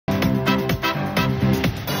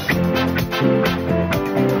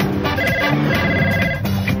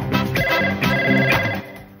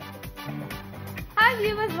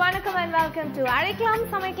to Azhaikalam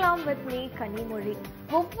Samaikalam with me, Kanimoli.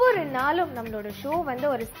 ஒவ்வொரு நாளும் நம்மளோட ஷோ வந்து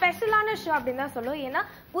ஒரு ஸ்பெஷலான ஷோ அப்படின்னு தான் சொல்லுவோம். ஏன்னா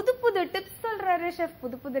புது புது டிப்ஸ் சொல்றாரு ஷெஃப்,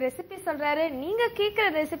 புது புது ரெசிபி சொல்றாரு. நீங்க கேட்குற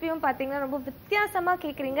ரெசிபியும் பார்த்தீங்கன்னா ரொம்ப வித்தியாசமா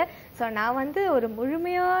கேட்குறீங்க. ஸோ நான் வந்து ஒரு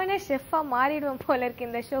முழுமையான ஷெஃபா மாறிடுவேன் போல இருக்கு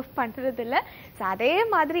இந்த ஷோ பண்றது இல்லை. ஸோ அதே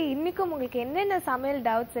மாதிரி இன்னைக்கும் உங்களுக்கு என்னென்ன சமையல்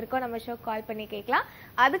டவுட்ஸ் இருக்கோ நம்ம ஷோ கால் பண்ணி கேட்கலாம்.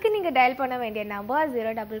 அதுக்கு நீங்க டயல் பண்ண வேண்டிய நம்பர்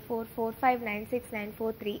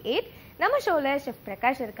 04445969438. நம்ம ஷோல ஷெஃப்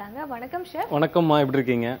பிரகாஷ் இருக்காங்க. வணக்கம் ஷெஃப். வணக்கம்மா, எப்படி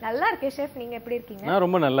இருக்கீங்க? நல்லா இருக்கேன் ஷெஃப், நீங்க எப்படி இருக்கீங்க? நான்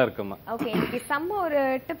ரொம்ப நல்லா இருக்கேம்மா. ஓகே, இன்னைக்கு செம்ம ஒரு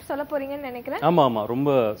டிப் சொல்ல போறீங்கன்னு நினைக்கிறேன். ஆமா ஆமா, ரொம்ப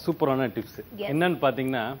சூப்பரான டிப்ஸ். என்னன்னு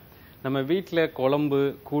பாத்தீங்கன்னா, நம்ம வீட்ல குழம்பு,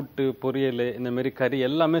 கூட்டு, பொரியல், இந்த மாதிரி கறி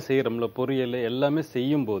எல்லாமே செய்யறோம்ல, பொரியல் எல்லாமே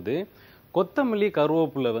செய்யும் போது கொத்தமல்லி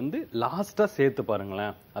கருவேப்பிலை வந்து லாஸ்டா சேர்த்து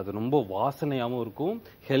பாருங்களேன். அது ரொம்ப வாசனையாகவும் இருக்கும்,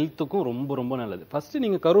 ஹெல்த்துக்கும் ரொம்ப ரொம்ப நல்லது. ஃபர்ஸ்ட்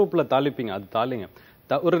நீங்க கருவேப்பிலை தாளிப்பீங்க, அது தாளிங்க.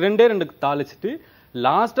 ஒரு ரெண்டு தாளிச்சுட்டு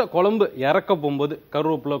லாஸ்டா குழம்பு இறக்க போகும்போது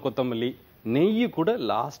கருவேப்பிலை, கொத்தமல்லி, நெய் கூட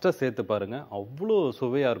லாஸ்டா சேர்த்து பாருங்க. அவ்வளோ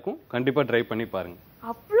சுவையா இருக்கும். கண்டிப்பா ட்ரை பண்ணி பாருங்க.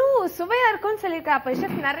 அவ்வளோ சுவையா இருக்கும்னு சொல்லிருக்கா. அப்ப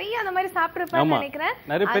ஷெஃப் நிறைய அந்த மாதிரி சாப்பிட்டுருப்பான்னு நினைக்கிறேன்.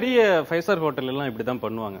 நிறைய பெரிய 5 ஸ்டார் ஹோட்டல் எல்லாம் இப்படிதான்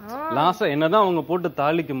பண்ணுவாங்க. லாஸ்டா என்னதான் அவங்க போட்டு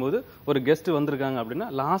தாளிக்கும் போது ஒரு கெஸ்ட் வந்திருக்காங்க அப்படின்னா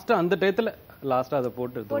லாஸ்டா அந்த டயத்துல லாஸ்டா அதை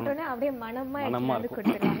போட்டோன்னே அப்படியே மனமா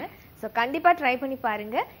கொடுத்துருவாங்க. சோ கண்டிப்பா ட்ரை பண்ணி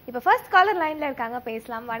பாருங்க. இப்ப ஃபர்ஸ்ட் காலர் லைன்ல இருக்காங்க,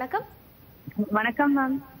 பேசலாம். வணக்கம். வணக்கம்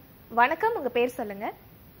மேம். வணக்கம், உங்க பேர் சொல்லுங்க.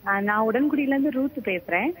 நான் உடன்குடியில இருந்து ரூத்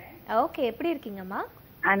பேசுறேன். ஓகே, எப்படி இருக்கீங்கம்மா?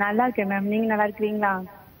 நல்லா இருக்கேன் மேம். நீங்க நல்லா இருக்கீங்களா?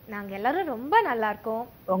 நாங்க எல்லாரும் ரொம்ப நல்லா இருக்கோம்.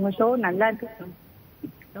 உங்க ஷோ நல்லா இருக்கு.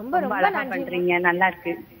 ரொம்ப ரொம்ப நன்றி. நல்லா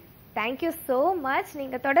இருக்கு. Thank you so much.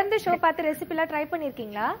 நீங்க தொடர்ந்து ஷோ பார்த்து ரெசிபி எல்லாம் ட்ரை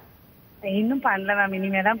பண்ணிருக்கீங்களா? இன்னும் பண்ணல மேம்,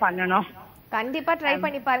 இனிமே தான் பண்ணணும். கண்டிப்பா ட்ரை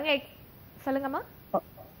பண்ணி பாருங்க. சொல்லுங்கம்மா.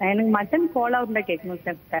 எனக்கு மட்டன் கோலா உருண்டை கேட்கணும்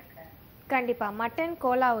சார். கண்டிப்பா மட்டன்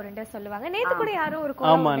கோலா உருண்டை சொல்லுவாங்க. நேத்து கூட யாரும் ஒரு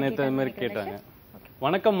கோலா ஆமா நேத்து அந்த மாதிரி கேட்டாங்க.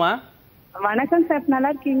 வணக்கம்மா. வணக்கம் சார், நல்லா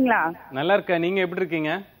இருக்கீங்களா? நல்லா இருக்கேன், நீங்க எப்படி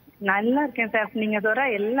இருக்கீங்க? நல்லா இருக்கேன் சார். நீங்க சொல்ற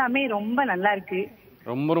எல்லாமே ரொம்ப நல்லா இருக்கு.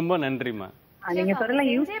 ரொம்ப ரொம்ப நன்றிமா. நீங்க சொல்ற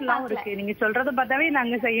யூஸ்ஃபுல்லாவும் இருக்கு. நீங்க சொல்றத பார்த்தாவே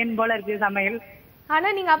நாங்க செய்யணும் போல இருக்கு சமையல். ஆனா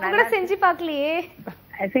நீங்க அப்ப கூட செஞ்சு பார்க்கலையே.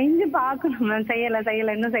 செஞ்சு பார்க்கணும் மேம். செய்யல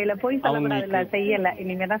இன்னும் செய்யல. போய் சொல்லக்கூடாதுல்ல, செய்யல.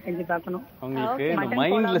 இனிமே தான் செஞ்சு பார்க்கணும். உங்களுக்கு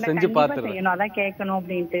மைண்ட்ல செஞ்சு பார்த்துறேன். அதான் கேட்கணும்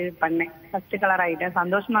அப்படின்ட்டு பண்ணேன். ஃபர்ஸ்ட் கலர் ஆயிட்டேன்.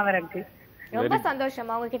 சந்தோஷமா வேற இருக்கு. ரொம்ப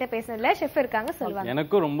சந்தோஷம் உங்ககிட்ட பேசுனதுல. ஷெஃப் இருக்காங்க, சொல்லுவாங்க.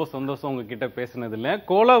 எனக்கும் ரொம்ப சந்தோஷம் உங்ககிட்ட பேசுனதுல.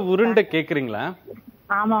 கோலா உருண்டை கேக்குறீங்களா?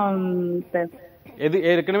 ஆமா சார். எது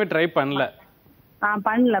ஏற்கனவே ட்ரை பண்ணல?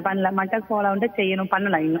 பண்ணல. மட்டன் கோலா உருண்டை செய்யணும்,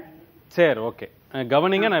 பண்ணல இன்னும். சரி, ஓகே,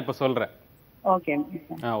 கவனிங்க, நான் இப்ப சொல்றேன். ஓகே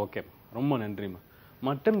ஓகே, ரொம்ப நன்றிமா.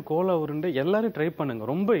 மட்டன் கோலா உருண்டை எல்லாரும் ட்ரை பண்ணுங்க,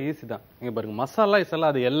 ரொம்ப ஈஸி தான். நீங்க பாருங்க, மசாலா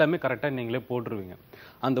அது எல்லாமே கரெக்டா நீங்களே போட்டுருவீங்க.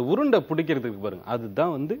 அந்த உருண்டை பிடிக்கிறதுக்கு பாருங்க,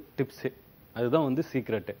 அதுதான் வந்து டிப்ஸு, அதுதான் வந்து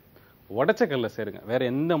சீக்ரெட்டு. உடச்சக்கல்ல சேருங்க, வேற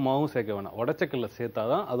எந்த மாவும் சேர்க்க வேணாம். உடச்சக்கல்ல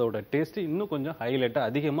சேர்த்தாதான் அதோட டேஸ்ட் இன்னும் கொஞ்சம் ஹைலைட்டா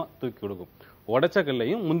அதிகமா தூக்கி கொடுக்கும்.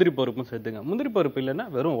 உடச்சக்கல்லையும் முந்திரி பருப்பும் சேர்த்துங்க. முந்திரி பருப்பு இல்லைன்னா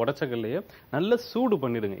வெறும் உடச்சக்கல்லையே நல்லா சூடு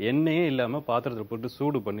பண்ணிடுங்க. எண்ணெயே இல்லாம பாத்திரத்தில் போட்டு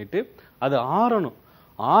சூடு பண்ணிட்டு அது ஆறணும்.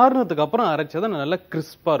 ஆறுனதுக்கு அப்புறம் அரைச்சதான் நல்லா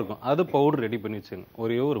கிறிஸ்பா இருக்கும். அது பவுடர் ரெடி பண்ணி வச்சுங்க.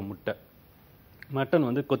 ஒரே ஒரு முட்டை. மட்டன்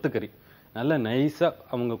வந்து கொத்துக்கறி நல்லா நைஸா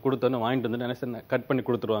அவங்க கொடுத்தோன்னு வாங்கிட்டு வந்து நைஸா கட் பண்ணி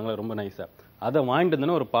கொடுத்துருவாங்களா, ரொம்ப நைஸா. அதை வாங்கிட்டு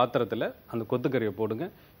வந்தோன்னா ஒரு பாத்திரத்துல அந்த கொத்துக்கறியை போடுங்க.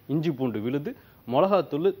 இஞ்சி பூண்டு விழுது,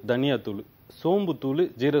 மிளகாத்தூள், தனியாத்தூள், சோம்பு தூள்,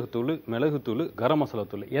 ஜீரகத்தூள், மிளகுத்தூள், கரம் மசாலா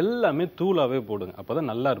தூள் எல்லாமே தூளாவே போடுங்க. அப்பதான்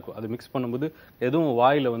நல்லா இருக்கும். அது மிக்ஸ் பண்ணும்போது எதுவும்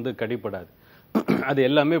வாயில வந்து கடிப்படாது. அது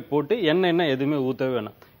எல்லாமே போட்டு எண்ணெய் எதுவுமே ஊற்றவே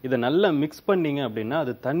வேணாம். இதை நல்லா மிக்ஸ் பண்ணீங்க அப்படின்னா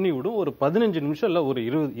அது தண்ணி விடும். ஒரு 15 நிமிஷம் இல்லை, ஒரு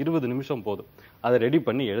 20 நிமிஷம் போதும். அதை ரெடி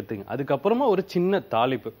பண்ணி எடுத்துங்க. அதுக்கப்புறமா ஒரு சின்ன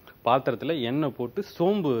தாளிப்பு பாத்திரத்தில் எண்ணெய் போட்டு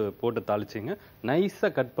சோம்பு போட்டு தாளிச்சிங்க.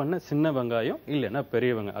 நைஸாக கட் பண்ண சின்ன வெங்காயம் இல்லைன்னா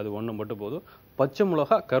பெரிய வெங்காயம், அது ஒன்று மட்டும் போதும். பச்சை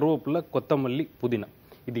மிளகா, கருவேப்பிலை, கொத்தமல்லி, புதினா,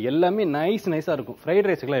 இது எல்லாமே நைஸாக இருக்கும். ஃப்ரைட்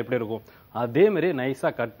ரைஸுக்கெல்லாம் எப்படி இருக்கும் அதே மாதிரி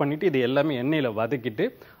நைஸாக கட் பண்ணிட்டு இது எல்லாமே எண்ணெயில் வதக்கிட்டு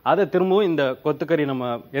அதை திரும்பவும் இந்த கொத்துக்கறி நம்ம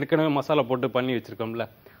ஏற்கனவே மசாலா போட்டு பண்ணி வச்சிருக்கோம்ல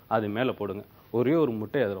அது மேலே போடுங்க. ஒரே ஒரு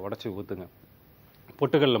முட்டை அதில் உடச்சி ஊற்றுங்க.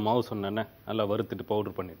 பொட்டுக்கடல மாவு சொன்னேன்னே நல்லா வறுத்துட்டு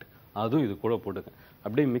பவுடர் பண்ணிட்டு அதுவும் இது கூட போடுங்க.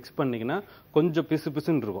 அப்படியே மிக்ஸ் பண்ணிங்கன்னா கொஞ்சம்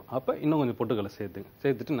பிசுன்னு இருக்கும். அப்போ இன்னும் கொஞ்சம் பொட்டுக்கடலை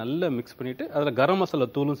சேர்த்துட்டு நல்லா மிக்ஸ் பண்ணிவிட்டு அதில் கரம் மசாலா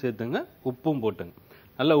தூளும் சேர்த்துங்க, உப்பும் போட்டுங்க.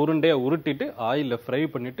 நல்லா உருண்டையாக உருட்டிட்டு ஆயிலில் ஃப்ரை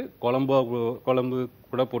பண்ணிவிட்டு குழம்பு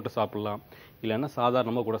கூட போட்டு சாப்பிட்லாம், இல்லைன்னா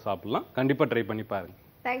சாதாரணமாக கூட சாப்பிட்லாம். கண்டிப்பாக ட்ரை பண்ணி பாருங்க.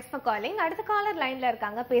 Thanks for calling. அடுத்த காலர் லைன்ல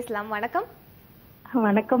இருக்காங்க, பேசலாம். வணக்கம்.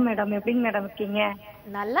 வணக்கம் மேடம், எப்படிங்க மேடம் இருக்கீங்க?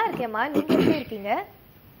 நல்லா இருக்கேம்மா, நீங்க எப்படி இருக்கீங்க?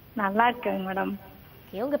 நல்லா இருக்கேங்க மேடம்.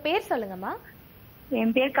 உங்க பேர் சொல்லுங்கம்மா.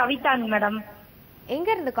 என் பேர் கவிதாங்க மேடம். எங்க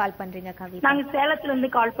இருந்து கால் பண்றீங்க கவிதா? நாங்க சேலத்துல இருந்து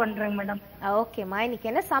கால் பண்றேங்க மேடம். ஓகேம்மா, இன்னைக்கு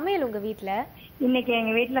என்ன சமையல் உங்க வீட்ல? இன்னைக்கு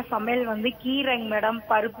எங்க வீட்ல சமையல் வந்து கீரைங்க மேடம்,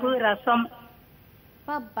 பருப்பு, ரசம்.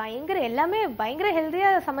 எல்லாமே பயங்கர ஹெல்தியா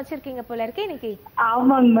சமைச்சிருக்கீங்க போல இருக்கே இன்னைக்கு.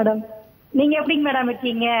 ஆமாங்க மேடம். நீங்க எப்படிங்க மேடம்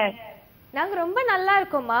இருக்கீங்க? நாங்க ரொம்ப நல்லா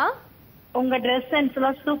இருக்கோம்மா. உங்க ட்ரெஸ் சென்ஸ்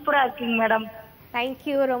எல்லாம் சூப்பரா இருக்குங்க மேடம்.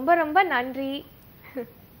 தேங்க்யூ, ரொம்ப ரொம்ப நன்றி.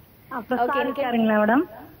 இருக்காருங்களா மேடம்?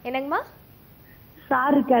 என்னங்கம்மா?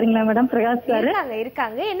 Sir இருக்காருங்களா madam? பிரகாஷ் சார்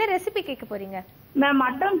இருக்காங்க. என்ன ரெசிபி கேட்க போறீங்க? மேம்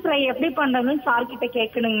மட்டன் ஃப்ரை எப்படி பண்றதுன்னு சார் கிட்ட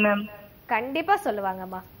கேட்கணுங்க மேம். கண்டிப்பா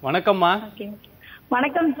சொல்லுவாங்கம்மா. வணக்கம்மா.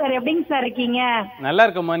 வணக்கம் சார், எப்படிங்க சார் இருக்கீங்க? நல்லா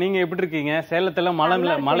இருக்கம்மா, நீங்க எப்படி இருக்கீங்க? சேலத்துல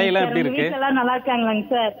மழையெல்லாம் எப்படி இருக்கு? எல்லாம் நல்லா இருக்காங்களாங்க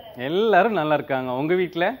சார்? எல்லாரும் நல்லா இருக்காங்க. உங்க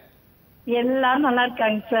வீட்டுல எல்லாரும் நல்லா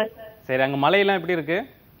இருக்காங்க சார். சரி, அங்க மழையெல்லாம் எப்படி இருக்கு?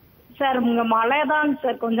 சார் உங்க மழை தான்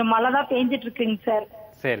சார், கொஞ்சம் மழை தான் பெஞ்சிட்டு இருக்குங்க சார்.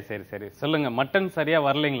 சரி சரி சரி, சொல்லுங்க. மட்டன் சரியா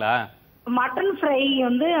வரலைங்களா? மட்டன் ஃப்ரை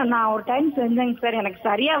வந்து நான் ஒரு டைம் செஞ்சேங்க சார், எனக்கு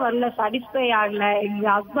சரியா வரல, சாட்டிஸ்ஃபை ஆகல. எங்க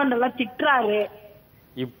ஹஸ்பண்ட் எல்லாம் திட்டுறாரு.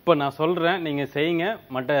 இப்ப நான் சொல்றேன், நீங்க செய்யுங்க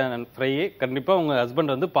மட்டன் ஃப்ரை. கண்டிப்பா உங்க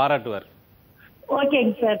ஹஸ்பண்ட் வந்து பாராட்டுவார்.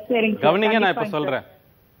 ஓகேங்க சார். சரிங்க, கவனிங்க, நான் இப்ப சொல்றேன்.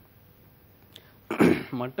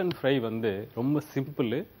 மட்டன் ஃப்ரை வந்து ரொம்ப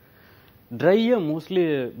சிம்பிள். ட்ரையா மோஸ்ட்லி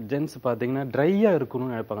ஜென்ஸ் பாத்தீங்கன்னா ட்ரையா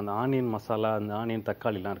இருக்கணும்னு நினைப்பாங்க. அந்த ஆனியன் மசாலா, அந்த ஆனியன்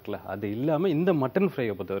தக்காளிலாம் இருக்குல்ல, அது இல்லாம இந்த மட்டன்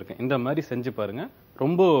ஃப்ரையை பொறுத்த வரைக்கும் இந்த மாதிரி செஞ்சு பாருங்க,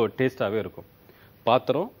 ரொம்ப டேஸ்டாவே இருக்கும்.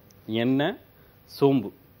 பாத்திரம், எண்ணெய்,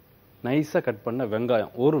 சோம்பு, நைஸா கட் பண்ண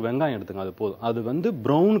வெங்காயம், ஒரு வெங்காயம் எடுத்துங்க, அது போதும். அது வந்து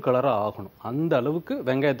ப்ரௌன் கலரா ஆகணும், அந்த அளவுக்கு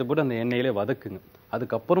வெங்காயத்தை போட்டு அந்த எண்ணெயிலே வதக்குங்க.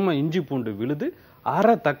 அதுக்கப்புறமா இஞ்சி பூண்டு விழுது,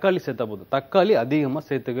 அரை தக்காளி சேர்த்தா போதும். தக்காளி அதிகமா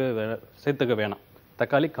சேர்த்துக்க வேணாம்,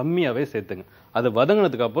 தக்காளி கம்மியாவே சேர்த்துங்க. அது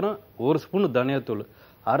வதங்கினதுக்கு அப்புறம் ஒரு ஸ்பூன் தனியாத்தூள்,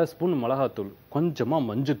 அரை ஸ்பூன் மிளகாத்தூள், கொஞ்சமா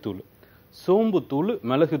மஞ்சத்தூள், சோம்பு தூள்,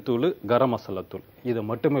 மிளகுத்தூள், கரம் மசாலா தூள், இதை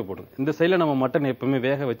மட்டுமே போடுங்க. இந்த சைடில் நம்ம மட்டன் எப்பவுமே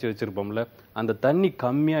வேக வச்சிருப்போம்ல, அந்த தண்ணி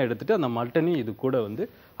கம்மியா எடுத்துட்டு அந்த மட்டனையும் இது கூட வந்து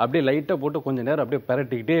அப்படியே லைட்டா போட்டு கொஞ்ச நேரம் அப்படியே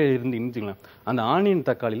பரட்டிக்கிட்டே இருந்துச்சுங்களேன், அந்த ஆனியன்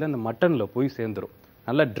தக்காளியில அந்த மட்டன்ல போய் சேர்ந்துரும்.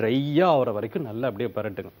 நல்லா ட்ரையா ஆகிற வரைக்கும் நல்லா அப்படியே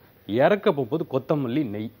பரட்டுங்க. இறக்க போகும்போது கொத்தமல்லி,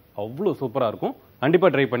 நெய், அவ்வளவு சூப்பரா இருக்கும். கண்டிப்பா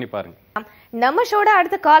ட்ரை பண்ணி பாருங்க. நம்ம ஷோட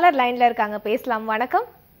அடுத்த காலர் லைன்ல இருக்காங்க, பேசலாம். வணக்கம்.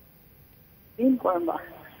 மீன் குழம்பா?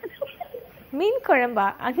 மீன் குழம்பா?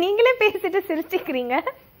 நீங்களே பேசிட்டு சிரிச்சுக்கிறீங்க.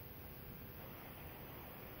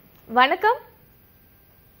 வணக்கம்.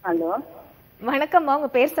 ஹலோ வணக்கம்மா,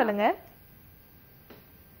 உங்க பேர் சொல்லுங்க.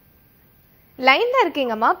 லைன்ல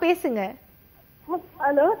இருக்கீங்கம்மா, பேசுங்க.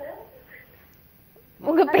 ஹலோ,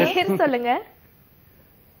 உங்க பேர் சொல்லுங்க.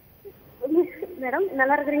 மேடம்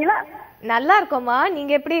நல்லா இருக்கிறீங்களா? நல்லா இருக்கோம்மா,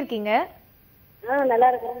 நீங்க எப்படி இருக்கீங்க? நல்லா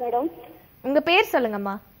இருக்கிறேன் மேடம். உங்க பேர்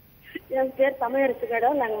சொல்லுங்கம்மா. என் பேர் தமிழரசு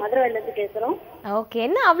மேடம், நாங்க மதுரையில இருந்து பேசுறோம். ஓகே,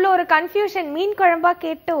 என்ன அவ்வளவு ஒரு கன்ஃபியூஷன்? மீன் குழம்பா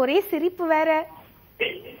கேட்டு ஒரே சிரிப்பு வேற.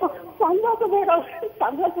 சந்தோஷம் மேடம்,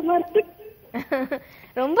 சந்தோஷமா இருக்கு.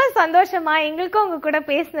 ரொம்ப சந்தோஷமா எங்களுக்கும் உங்க கூட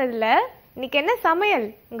பேசினதுல. இன்னைக்கு என்ன சமையல்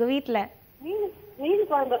உங்க வீட்ல? மீன்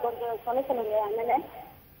குழம்பு கொஞ்சம் சொல்ல சொல்லுங்க அண்ணனே.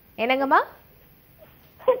 என்னங்கம்மா?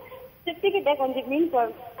 சித்திக்கிட்ட கொஞ்சம் மீன்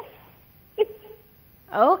குழம்பு.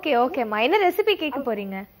 ஓகே ஓகேம்மா, என்ன ரெசிபி கேட்க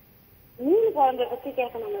போறீங்க? மீன் குழம்பு பத்தி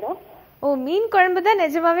கேட்கணும் மேடம். ஓ, மீன் குழம்பு தான்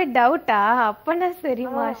நிஜமாவே டவுட்டா? அப்பனா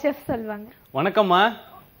சரிம்மா, ஷெஃப் சொல்வாங்க. வணக்கம்மா.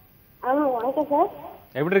 வணக்கம் சார்,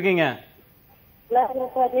 எப்படி இருக்கீங்க?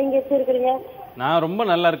 சார் நீங்க எப்படி இருக்கிறீங்க? நான் ரொம்ப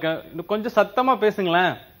நல்லா இருக்கேன். இன்னும் கொஞ்சம் சத்தமா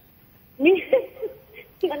பேசுங்களேன்.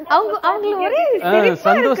 அவங்களுக்கு ஒரே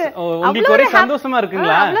சந்தோஷம், உங்களுக்கு ஒரே சந்தோஷமா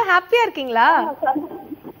இருக்குங்களா? அவ்வளவு ஹாப்பியா இருக்கீங்களா?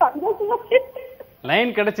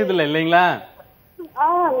 லைன் கிடைச்சது இல்லைங்களா?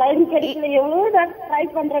 லைன் கிடைக்கல, எவ்வளவு ட்ரை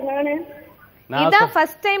பண்றேன் நானு. இதான்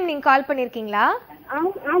ஃபர்ஸ்ட் டைம் நீங்க கால் பண்ணிருக்கீங்களா?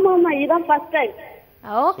 ஆமா ஆமா, இதான் ஃபர்ஸ்ட் டைம்.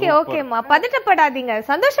 ஓகே ஓகேம்மா, பதட்டப்படாதீங்க,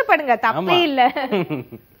 சந்தோஷப்படுங்க, தப்பே இல்ல.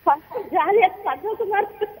 ஜாலியா சந்தோஷமா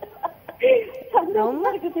இருக்கு,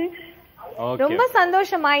 சந்தோஷமா இருக்குது. ரொம்ப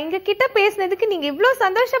சந்தோஷமா எங்க கிட்ட பேசினதுக்கு. நீங்க இவ்வளவு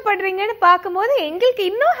சந்தோஷப்படுறீங்கன்னு பாக்கும்போது எங்களுக்கு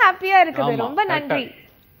இன்னும் ஹாப்பியா இருக்குது. ரொம்ப நன்றி.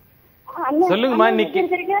 சொல்லுங்கம்மா, இன்னைக்கு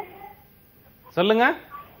சொல்லுங்க.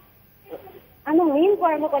 ஆனா மீன்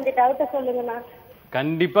குழம்பு கொஞ்சம் டவுட்டா சொல்லுங்கண்ணா.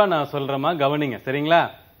 கண்டிப்பா நான் சொல்றேம்மா, கவனிங்க சரிங்களா?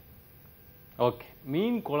 ஓகே,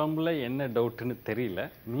 மீன் குழம்புல என்ன டவுட்னு தெரியல.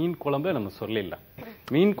 மீன் குழம்பு நம்ம சொல்லிடலாம்.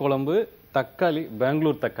 மீன் குழம்பு தக்காளி,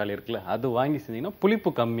 பெங்களூர் தக்காளி இருக்குல்ல, அது வாங்கி செஞ்சீங்கன்னா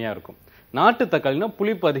புளிப்பு கம்மியா இருக்கும். நாட்டு தக்காளினா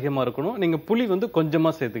புளிப்பு அதிகமா இருக்கணும். நீங்க புளி வந்து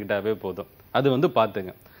கொஞ்சமா சேர்த்துக்கிட்டாவே போதும். அது வந்து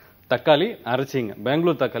பாத்துங்க. தக்காளி அரைச்சிங்க,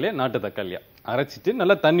 பெங்களூர் தக்காளியா நாட்டு தக்காளியா அரைச்சிட்டு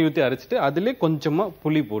நல்லா தண்ணி ஊற்றி அரைச்சிட்டு அதுலேயே கொஞ்சமா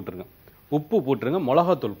புளி போட்டுருங்க, உப்பு போட்டுருங்க,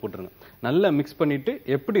 மிளகாத்தூள் போட்டுருங்க. நல்லா மிக்ஸ் பண்ணிட்டு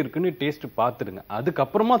எப்படி இருக்குன்னு டேஸ்ட் பார்த்துடுங்க.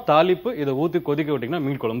 அதுக்கப்புறமா தாளிப்பு இதை ஊற்றி கொதிக்க விட்டீங்கன்னா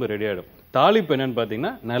மீன் குழம்பு ரெடி ஆயிடும். தாளிப்பு என்னன்னு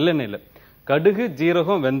பார்த்தீங்கன்னா நல்லெண்ணெயில் கடுகு,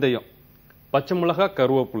 ஜீரகம், வெந்தயம், பச்சை மிளகாய்,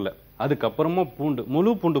 கருவேப்பில்லை, அதுக்கப்புறமா பூண்டு,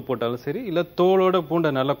 முழு பூண்டு போட்டாலும் சரி, இல்லை தோலோட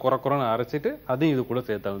பூண்டை நல்லா குறைன்னு அரைச்சிட்டு அதையும் இது கூட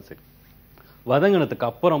சேர்த்தாலும் சரி. வதங்கினதுக்கு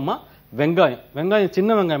அப்புறமா வெங்காயம்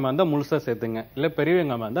சின்ன வெங்காயமா இருந்தா முழுசா சேர்த்துங்க, இல்ல பெரிய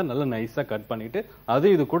வெங்காயமா இருந்தா நல்லா நைஸா கட் பண்ணிட்டு அது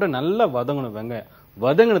இது கூட நல்லா வதங்கணும். வெங்காயம்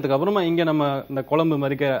வதங்கினதுக்கு அப்புறமா இங்க நம்ம இந்த குழம்பு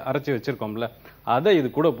மாதிரிக்க அரைச்சி வச்சிருக்கோம்ல, அதை இது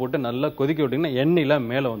கூட போட்டு நல்லா கொதிக்க விட்டீங்கன்னா எண்ணெயெல்லாம்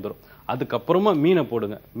மேல வந்துடும். அதுக்கப்புறமா மீனை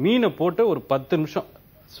போடுங்க. மீனை போட்டு ஒரு 10 நிமிஷம்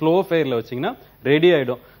ஸ்லோ ஃபயர்ல வச்சீங்கன்னா ரெடி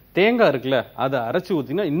ஆயிடும். தேங்காய் இருக்குல்ல, அதை அரைச்சி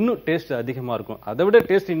ஊத்தினா இன்னும் டேஸ்ட் அதிகமா இருக்கும். அதை விட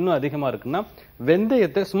டேஸ்ட் இன்னும் அதிகமா இருக்குன்னா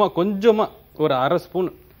வெந்தயத்தை சும்மா கொஞ்சமா ஒரு 1/2 ஸ்பூன்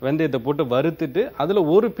வெந்தயத்தை போட்டு வறுத்துட்டு அதுல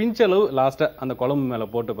ஒரு பிஞ்ச் அளவு லாஸ்டா அந்த குழம்பு மேல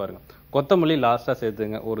போட்டு பாருங்க. கொத்தமல்லி லாஸ்டா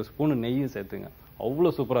சேர்த்துங்க, ஒரு ஸ்பூன் நெய்யும் சேர்த்துங்க.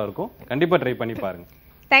 அவ்வளவு சூப்பரா இருக்கும். கண்டிப்பா ட்ரை பண்ணி பாருங்க.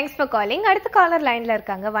 Thanks for calling. அடுத்த காலர் லைன்ல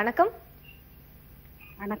இருக்காங்க. வணக்கம்.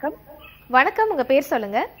 வணக்கம். வணக்கம், உங்க பேர்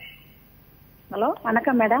சொல்லுங்க. ஹலோ,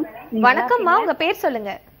 வணக்கம் மேடம். வணக்கம்மா, உங்க பேர்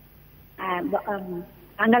சொல்லுங்க.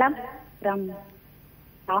 மங்களம் ஃப்ரம்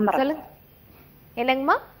தாம்பரம். சொல்லுங்க.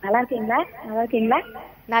 என்னங்கம்மா? நல்லா இருக்கீங்களா? நல்லா இருக்கீங்களா?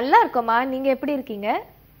 நல்லா இருக்கோம்மா, நீங்க எப்படி இருக்கீங்க?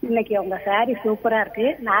 இன்னைக்கு உங்க சாரி சூப்பரா இருக்கு.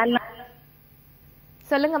 4 நாள்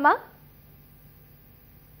சொல்லுங்கம்மா.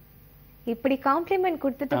 இப்படி காம்ப்ளிமெண்ட்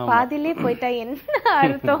கொடுத்துட்டு பாதியிலே போயிட்டா என்ன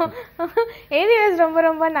அர்த்தம்? ஏனிவேஸ் ரொம்ப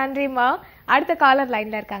ரொம்ப நன்றிம்மா. அடுத்த காலர்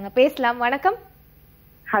லைன்ல இருக்காங்க, பேசலாம். வணக்கம்.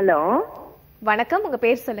 ஹலோ. வணக்கம், உங்க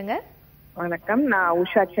பேர் சொல்லுங்க. வணக்கம், நான்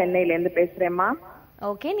உஷா சென்னையில இருந்து பேசுறேம்மா.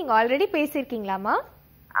 ஓகே, நீங்க ஆல்ரெடி பேசிருக்கீங்களாமா?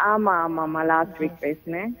 ஆமா ஆமாம்மா, லாஸ்ட் வீக்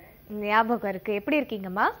பேசினேன். ஞாபகம் இருக்கு. எப்படி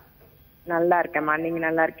இருக்கீங்கம்மா? நல்லா இருக்கேம்மா, நீங்க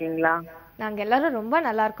நல்லா இருக்கீங்களா? நாங்க எல்லாரும் ரொம்ப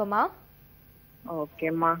நல்லா இருக்கோம்மா.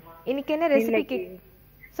 ஓகேம்மா. இன்னைக்கு என்ன ரெசிபி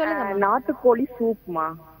சொல்லுங்க? நாட்டுக்கோழி சூப்மா.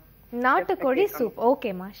 நாட்டுக்கோழி சூப்.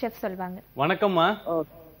 ஓகேம்மா, ஷெஃப் சொல்வாங்க. வணக்கம்மா.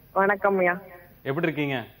 வணக்கம்யா. எப்படி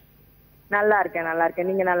இருக்கீங்க? நல்லா இருக்கேன், நல்லா இருக்கேன்.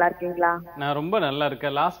 நீங்க நல்லா இருக்கீங்களா? நான் ரொம்ப நல்லா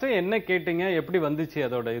இருக்கேன். லாஸ்ட் என்ன கேட்டீங்க? எப்படி வந்துச்சு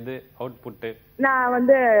அதோட இது அவுட்புட்? நான்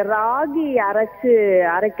ராகி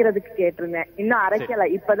அரைக்கிறதுக்கு கேட்டிருந்தேன். இன்னும் அரைக்கல,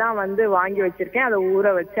 இப்பதான் வாங்கி வச்சிருக்கேன். அதை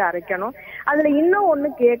ஊற வச்சு அரைக்கணும். அதுல இன்னும்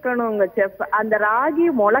ஒண்ணு கேட்கணுங்க செஃப். அந்த ராகி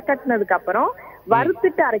முளை கட்டினதுக்கு அப்புறம்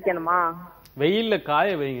வறுத்துட்டு அரைக்கணுமா? வெயில்ல காய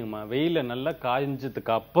வைங்கம்மா. வெயில்ல நல்லா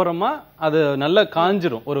காய்ஞ்சதுக்கு அப்புறமா அது நல்லா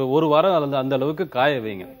காஞ்சிரும். ஒரு வாரம் அந்த அளவுக்கு காய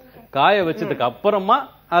வைங்க. காய வச்சதுக்கு அப்புறமா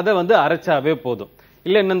அதை அரைச்சாவே போதும்.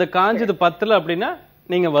 இல்ல இந்த காஞ்சது பத்தல அப்படின்னா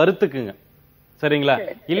நீங்க வறுத்துக்குங்க. சரிங்களா?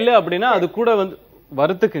 இல்ல அப்படின்னா அது கூட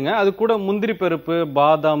வறுத்துக்குங்க. அது கூட முந்திரி பருப்பு,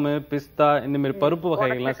 பாதாம், பிஸ்தா இந்த மாதிரி பருப்பு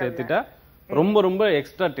வகைகள்லாம் சேர்த்துட்டா ரொம்ப ரொம்ப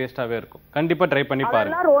எக்ஸ்ட்ரா டேஸ்டாவே இருக்கும். கண்டிப்பா ட்ரை பண்ணி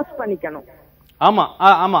பாருங்க. ரோஸ்ட் பண்ணிக்கணும். ஆமா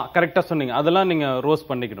ஆமா, கரெக்டா சொன்னீங்க. அதெல்லாம் நீங்க ரோஸ்ட்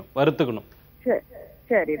பண்ணிக்கணும், வறுத்துக்கணும்.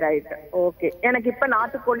 சரி, ரைட். ஓகே, எனக்கு இப்ப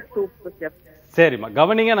நாட்டுக்கோழி சூப் செஃப். சரிம்மா,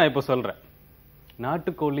 கவனிங்க, நான் இப்ப சொல்றேன்.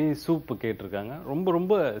 நாட்டுக்கோழி சூப்பு கேட்டிருக்காங்க. ரொம்ப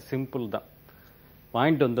ரொம்ப சிம்பிள் தான்.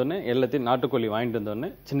 வாங்கிட்டு வந்தோடனே எல்லாத்தையும் நாட்டுக்கோழி வாங்கிட்டு வந்தோடனே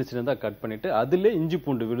சின்ன சின்னதாக கட் பண்ணிட்டு அதுல இஞ்சி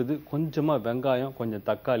பூண்டு விழுது, கொஞ்சமா வெங்காயம், கொஞ்சம்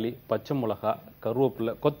தக்காளி, பச்சை மிளகா,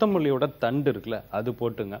 கருவேப்பிலை, கொத்தமல்லியோட தண்டு இருக்குல்ல அது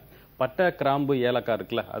போட்டுங்க. பட்டை, கிராம்பு, ஏலக்காய்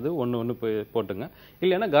இருக்குல்ல அது ஒன்று போட்டுங்க.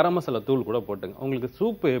 இல்லைன்னா கரம் மசாலா தூள் கூட போட்டுங்க. உங்களுக்கு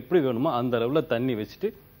சூப்பு எப்படி வேணுமோ அந்த அளவில் தண்ணி வச்சுட்டு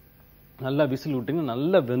நல்லா விசில் விட்டுங்க.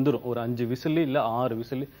 நல்லா வெந்துடும். ஒரு 5 விசில் இல்லை 6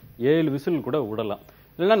 விசில் 7 விசில் கூட விடலாம்.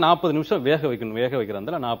 இல்லைன்னா 40 நிமிஷம் வேக வைக்கணும். வேக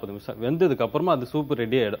வைக்கிறதால 40 நிமிஷம் வெந்ததுக்கு அப்புறமா அது சூப்பு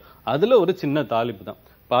ரெடி ஆயிடும். அதுல ஒரு சின்ன தாளிப்பு தான்.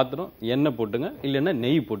 பாத்திரம் எண்ணெய் போட்டுங்க, இல்லைன்னா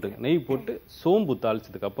நெய் போட்டுங்க. நெய் போட்டு சோம்பு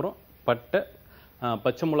தாளிச்சதுக்கு அப்புறம் பட்டை,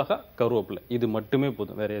 பச்சை மிளகா, கருவேப்பிலை, இது மட்டுமே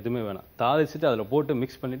போதும். வேற எதுவுமே வேணாம். தாளிச்சுட்டு அதுல போட்டு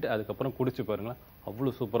மிக்ஸ் பண்ணிட்டு அதுக்கப்புறம் குடிச்சு பாருங்களேன்,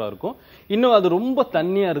 அவ்வளவு சூப்பரா இருக்கும். இன்னும் அது ரொம்ப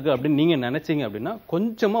தண்ணியா இருக்கு அப்படின்னு நீங்க நினைச்சீங்க அப்படின்னா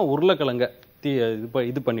கொஞ்சமா உருளைக்கிழங்க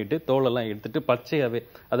இது பண்ணிட்டு தோலெல்லாம் எடுத்துட்டு பச்சையாவே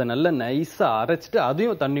அதை நல்லா நைஸா அரைச்சிட்டு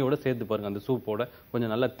அதையும் தண்ணியோட சேர்த்து பாருங்க. அந்த சூப்போட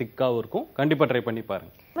கொஞ்சம் நல்லா திக்காவும் இருக்கும். கண்டிப்பா ட்ரை பண்ணி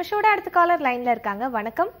பாருங்க. மஷோட அடுத்த காலர் லைன்ல இருக்காங்க.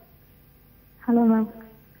 வணக்கம். Hello ma'am.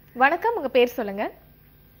 வணக்கம், உங்க பேர் சொல்லுங்க.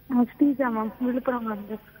 ஸ்ரீஜா மேம், விழுப்புரம்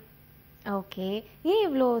வந்து. ஓகே, ஏன்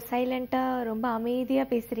இவ்வளோ சைலண்டா ரொம்ப அமைதியா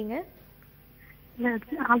பேசுறீங்க?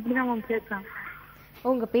 அப்படிதான் மேம் பேசுறேன்.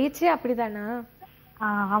 உங்க பேச்சே அப்படிதானா?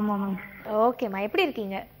 ஆமா மேம். ஓகேம்மா, எப்படி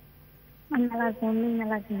இருக்கீங்க? நல்லா இருக்கேன். நீங்க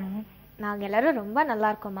நல்லா இருக்கீங்க? நாங்க எல்லாரும் ரொம்ப நல்லா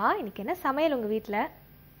இருக்கோம்மா. இன்னைக்கு என்ன சமையல் உங்க வீட்ல?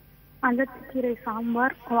 அகத்திக்கீரை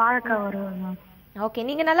சாம்பார், வாழைக்காய் வறுவல் மேம். ஓகே,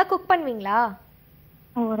 நீங்க நல்லா குக் பண்ணுவீங்களா?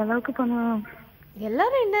 ஓரளவுக்கு பண்ணுவேன்.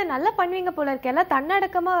 எல்லாரும் என்ன நல்லா பண்ணுவீங்க போல இருக்கு. எல்லாம்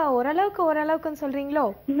தன்னடக்கமா ஓரளவுக்குன்னு சொல்றீங்களோ?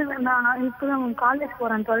 இல்ல, நான் இப்பதான் காலேஜ்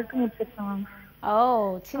போறேன். 12th முடிச்சிருக்கேன் மேம். ஓ,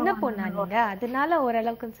 சின்ன பொண்ணா நீங்க, அதனால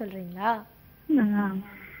ஓரளவுக்குன்னு சொல்றீங்களா?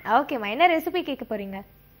 ஓகேம்மா, என்ன ரெசிபி கேட்க போறீங்க?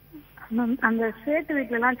 அந்த சேட்டு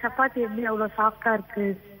வீட்ல எல்லாம் சப்பாத்தி எப்படி அவ்வளவு சாஃப்டா இருக்கு,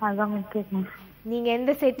 அதான் கேட்கணும். நீங்க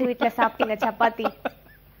எந்த சேட்டு வீட்ல சாப்பிட்டீங்க சப்பாத்தி?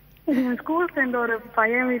 ஸ்கூல் ஃப்ரெண்ட் ஒரு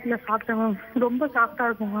பையன் வீட்ல சாப்பிட்டேன் மேம். ரொம்ப சாஃப்டா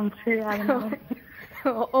இருக்கும் மேம். சரி, அதனால.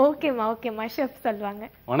 ஓகேம்மா, ஷெஃப் சொல்வாங்க.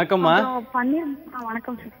 வணக்கம்மா. பன்னீர்.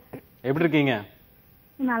 வணக்கம் சார், எப்படி இருக்கீங்க?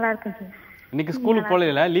 நல்லா இருக்கேன் சார். இன்னைக்கு ஸ்கூலுக்கு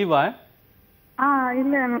போகல, லீவா?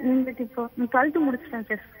 இல்ல, இன்னைக்கு இப்போ 12th முடிச்சிட்டேன்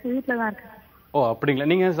சார், வீட்ல தான் இருக்கேன். ஓ அப்படிங்களா?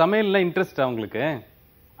 நீங்க சமையல்ல இன்ட்ரெஸ்டா உங்களுக்கு?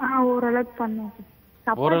 ஓரளவுக்கு பண்ணுவேன்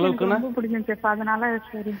சார். ஓரளவுக்குன்னா ரொம்ப பிடிக்கும் சார், அதனால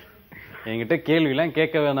சரி. என்கிட்ட கேள்வி எல்லாம்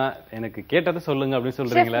கேட்க வேணாம், எனக்கு கேட்டதை சொல்லுங்க அப்படின்னு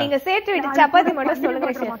சொல்றீங்களா? நீங்க சேர்த்து விட்டு சப்பாத்தி மட்டும்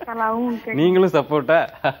சொல்லுங்க. மசாலாவும் நீங்களும் சப்போர்ட்டா?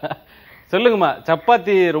 சொல்லுங்கம்மா.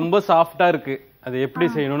 சப்பாத்தி ரொம்ப சாஃப்டா இருக்கு, அது எப்படி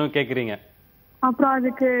செய்யணும்னு கேக்குறீங்க. அப்புறம்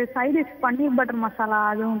அதுக்கு சைட் டிஷ் பன்னீர் பட்டர் மசாலா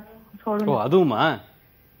அதுவும் சொல்லுங்க. ஓ அதுவுமா?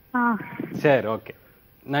 சரி ஓகே,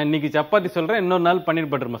 நான் இன்னைக்கு சப்பாத்தி சொல்றேன், இன்னொரு நாள்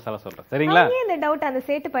பன்னீர் பட்டர் மசாலா சொல்றேன். சரிங்களா? இந்த டவுட் அந்த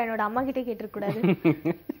சேட்டு பையனோட அம்மா கிட்ட கேட்டிருக்க கூடாது.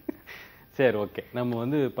 சரி ஓகே. நம்ம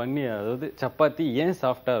வந்து அதாவது சப்பாத்தி ஏன்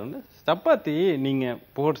சாஃப்டா இருக்கு? சப்பாத்தி நீங்க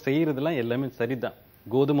போட்டு செய்யறதெல்லாம் எல்லாமே சரிதான்,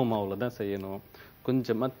 கோதுமை மாவுல தான் செய்யணும்.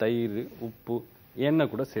 கொஞ்சமா தயிர், உப்பு, எண்ணெய்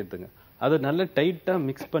கூட சேர்த்துங்க. அதை நல்லா டைட்டா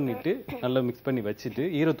மிக்ஸ் பண்ணிட்டு நல்லா மிக்ஸ் பண்ணி வச்சுட்டு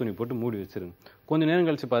ஈரத்துணி போட்டு மூடி வச்சிருங்க. கொஞ்ச நேரம்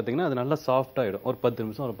கழிச்சு பாத்தீங்கன்னா அது நல்லா சாஃப்ட் ஆயிடும். ஒரு 10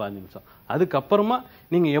 நிமிஷம், ஒரு 15 நிமிஷம். அதுக்கப்புறமா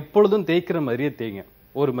நீங்க எப்பொழுதும் தேய்க்கிற மாதிரியே தேய்ங்க.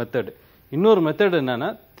 ஒரு மெத்தடு. இன்னொரு மெத்தட் என்னன்னா,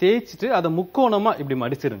 தேய்ச்சிட்டு அதை முக்கோணமா இப்படி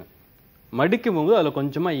மடிச்சிருங்க. மடிக்கும் போது அதுல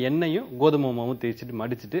கொஞ்சமா எண்ணெயும் கோதுமை மாவும் தேய்ச்சிட்டு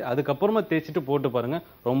மடிச்சிட்டு அதுக்கப்புறமா தேய்ச்சிட்டு போட்டு பாருங்க,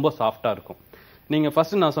 ரொம்ப சாஃப்டா இருக்கும். நீங்க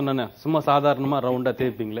ஃபர்ஸ்ட் நான் சொன்னேன், சும்மா சாதாரணமா ரவுண்டா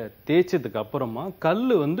தேய்ப்பீங்களே, தேய்ச்சதுக்கு அப்புறமா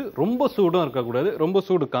கல்லு வந்து ரொம்ப சூடும் இருக்கக்கூடாது, ரொம்ப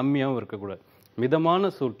சூடு கம்மியாவும் இருக்கக்கூடாது.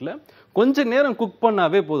 மிதமான சூட்ல கொஞ்ச நேரம் குக்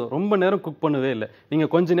பண்ணாவே போதும். ரொம்ப நேரம் குக் பண்ணவே இல்லை. நீங்க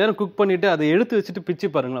கொஞ்ச நேரம் குக் பண்ணிட்டு அதை எடுத்து வச்சுட்டு பிச்சு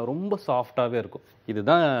பாருங்களேன், ரொம்ப சாஃப்டாவே இருக்கும்.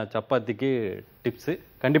 இதுதான் சப்பாத்திக்கு டிப்ஸ்.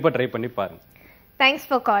 கண்டிப்பா ட்ரை பண்ணி பாருங்க. Thanks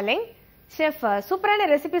for calling. ஷெஃப், சூப்பரான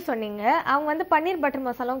ரெசிபி சொன்னீங்க. அவங்க வந்து பன்னீர் பட்டர்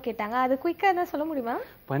மசாலாவும் கேட்டாங்க, அது குயிக்கா தான் சொல்ல முடியுமா?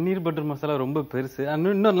 பன்னீர் பட்டர் மசாலா ரொம்ப பெருசு,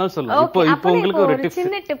 இன்னொரு நாள் சொல்லலாம். இப்போ உங்களுக்கு ஒரு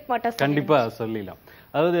சின்ன டிப் மட்டும் கண்டிப்பா சொல்லிடலாம்.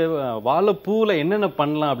 அதாவது வாழைப்பூல என்னென்ன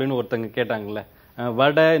பண்ணலாம் அப்படின்னு ஒருத்தங்க கேட்டாங்கல்ல,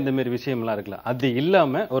 வடை இந்த மாதிரி விஷயம்லாம் இருக்குல்ல, அது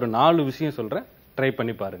இல்லாம ஒரு 4 விஷயம் சொல்றேன், ட்ரை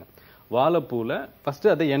பண்ணி பாருங்க. வாழைப்பூல ஃபர்ஸ்ட்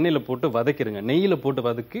அதை எண்ணெயில போட்டு வதக்கிடுங்க, நெய்யில போட்டு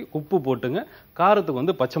வதக்கி உப்பு போட்டுங்க, காரத்துக்கு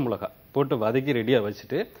வந்து பச்சை மிளகாய் போட்டு வதக்கி ரெடியா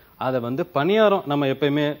வச்சுட்டு அதை வந்து பணியாரம் நம்ம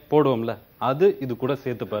எப்பயுமே போடுவோம்ல, அது இது கூட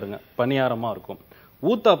சேர்த்து பாருங்க, பணியாரமா இருக்கும்.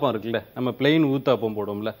 ஊத்தாப்பம் இருக்குல்ல, நம்ம பிளெயின் ஊத்தாப்பம்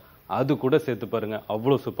போடுவோம்ல, அது கூட சேர்த்து பாருங்க,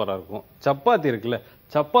 அவ்வளவு சூப்பரா இருக்கும். சப்பாத்தி இருக்குல்ல,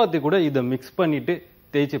 சப்பாத்தி கூட இதை மிக்ஸ் பண்ணிட்டு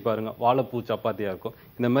தேய்ச்சி பாருங்க, வாழைப்பூ சப்பாத்தியா இருக்கும்.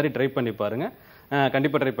 இந்த மாதிரி ட்ரை பண்ணி பாருங்க,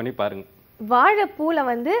 கண்டிப்பா ட்ரை பண்ணி பாருங்க. வாழைப்பூல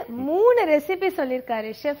வந்து 3 ரெசிபி சொல்லிருக்காரு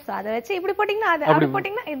ஷெஃப். அதை வச்சு இப்படி போட்டீங்கன்னா அது, அப்படி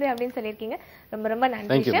போட்டீங்கன்னா இது அப்படின்னு சொல்லியிருக்கீங்க. ரொம்ப ரொம்ப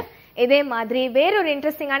நன்றி ஷெஃப். இதே மாதிரி வேறொரு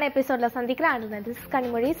இன்ட்ரெஸ்டிங்கான எபிசோட்ல சந்திக்கிறேன்.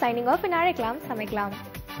 Kanimozhi signing off. அழைக்கலாம் சமைக்கலாம்.